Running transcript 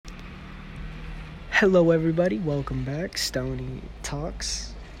Hello, everybody. Welcome back. Stony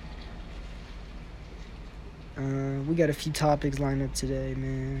Talks. We got a few topics lined up today,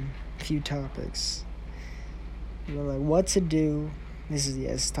 man. A few topics. We're like, what to do. This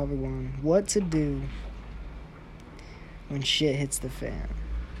is topic one. What to do when shit hits the fan.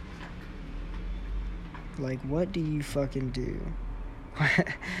 Like, what do you fucking do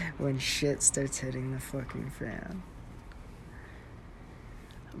when shit starts hitting the fucking fan?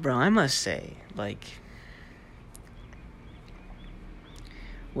 Bro, I must say, like,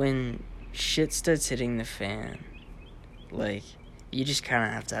 when shit starts hitting the fan, like, you just kind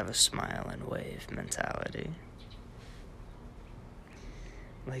of have to have a smile and wave mentality.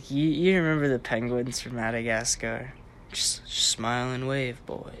 Like, you remember the penguins from Madagascar? Just smile and wave,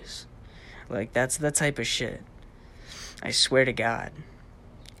 boys. Like, that's the type of shit. I swear to God.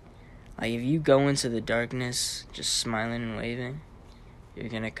 Like, if you go into the darkness just smiling and waving, you're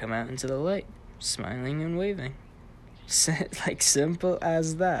gonna come out into the light, smiling and waving. Like, simple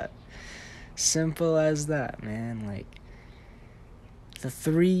as that. Simple as that, man. Like,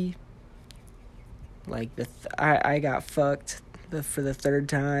 I got fucked for the third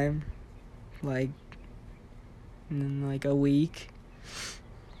time, like, in, like, a week.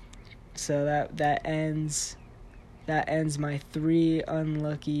 So that ends my 3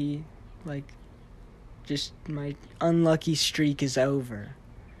 unlucky, like, just my unlucky streak is over.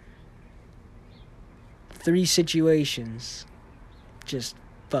 3 situations just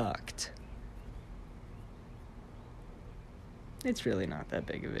fucked. It's really not that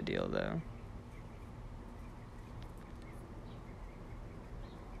big of a deal, though.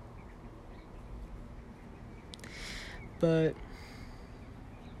 But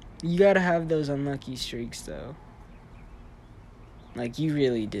you gotta have those unlucky streaks, though. Like, you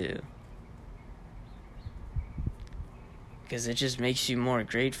really do. Because it just makes you more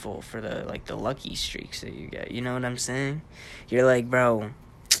grateful for the lucky streaks that you get. You know what I'm saying? You're like, bro,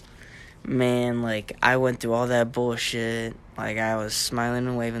 man, like, I went through all that bullshit. Like, I was smiling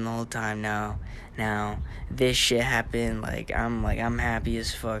and waving the whole time. Now, this shit happened. Like, I'm happy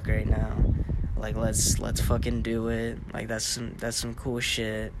as fuck right now. Like, let's fucking do it. Like, that's some cool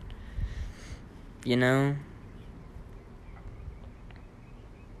shit. You know?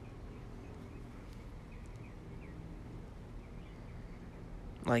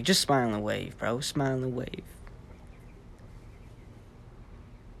 Like, just smile and wave, bro. Smile and wave.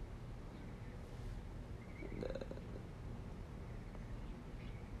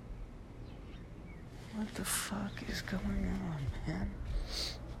 What the fuck is going on, man?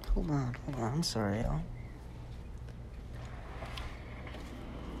 Hold on. I'm sorry, y'all.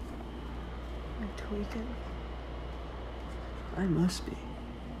 Am I tweaking? I must be.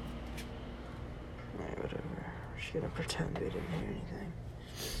 Alright, whatever. We're just gonna pretend we didn't hear anything.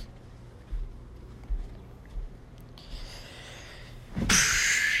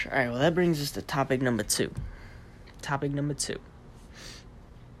 Alright, well, that brings us to topic number 2.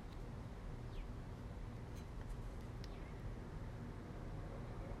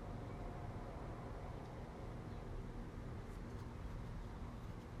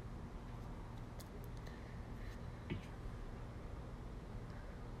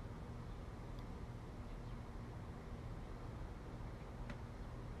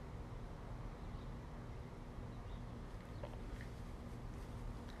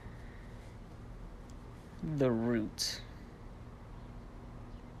 The root.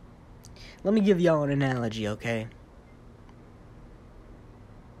 Let me give y'all an analogy, okay?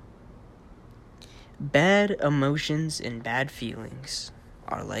 Bad emotions and bad feelings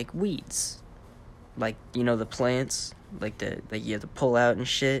are like weeds. Like, you know, the plants, like you have to pull out and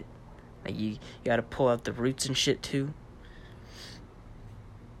shit. Like, you gotta pull out the roots and shit too.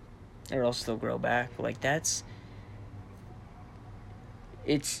 Or else they'll grow back. Like,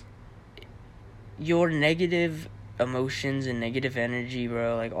 it's your negative emotions and negative energy,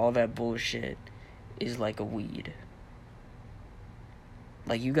 bro, like, all that bullshit is like a weed.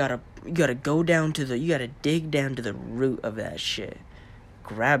 Like, you gotta go down to you gotta dig down to the root of that shit.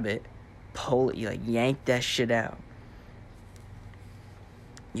 Grab it, pull it, like, yank that shit out.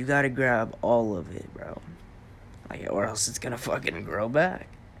 You gotta grab all of it, bro. Like, or else it's gonna fucking grow back.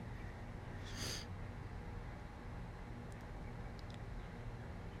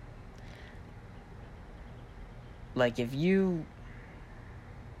 Like, if you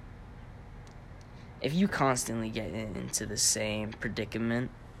constantly get into the same predicament,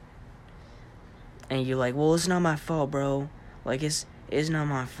 and you're like, well, it's not my fault, bro. Like, it's not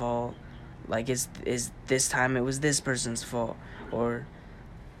my fault. Like, it's this time it was this person's fault. Or,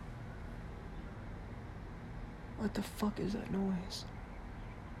 what the fuck is that noise?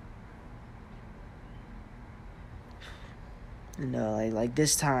 And like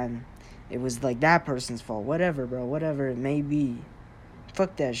this time, it was like that person's fault. Whatever, bro. Whatever it may be.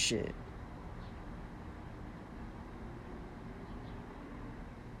 Fuck that shit.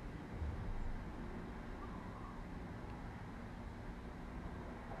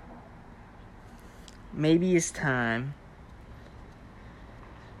 Maybe it's time.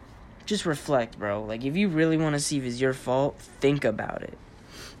 Just reflect, bro. Like, if you really want to see if it's your fault, think about it.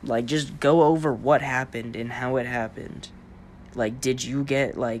 Like, just go over what happened and how it happened. Like, did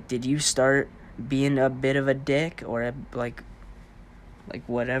you start being a bit of a dick or like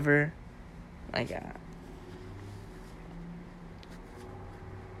whatever? Like,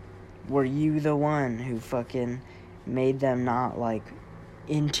 were you the one who fucking made them not, like,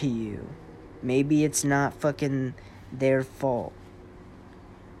 into you? Maybe it's not fucking their fault.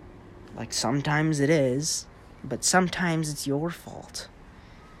 Like, sometimes it is, but sometimes it's your fault.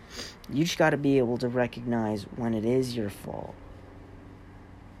 You just gotta be able to recognize when it is your fault.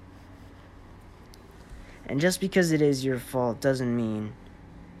 And just because it is your fault doesn't mean...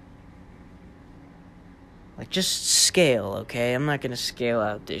 Like, just scale, okay? I'm not gonna scale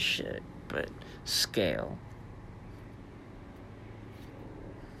out this shit, but scale.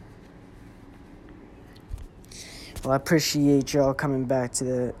 Well, I appreciate y'all coming back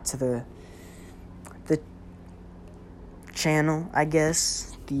to the channel, I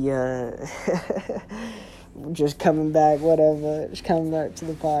guess. Just coming back, whatever. Just coming back to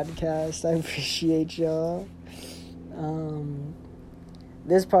the podcast. I appreciate y'all.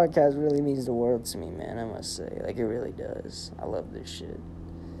 This podcast really means the world to me, man, I must say. Like, it really does. I love this shit.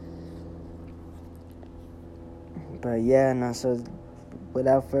 But yeah, no, so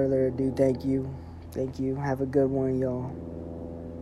without further ado, thank you. Thank you. Have a good one, y'all.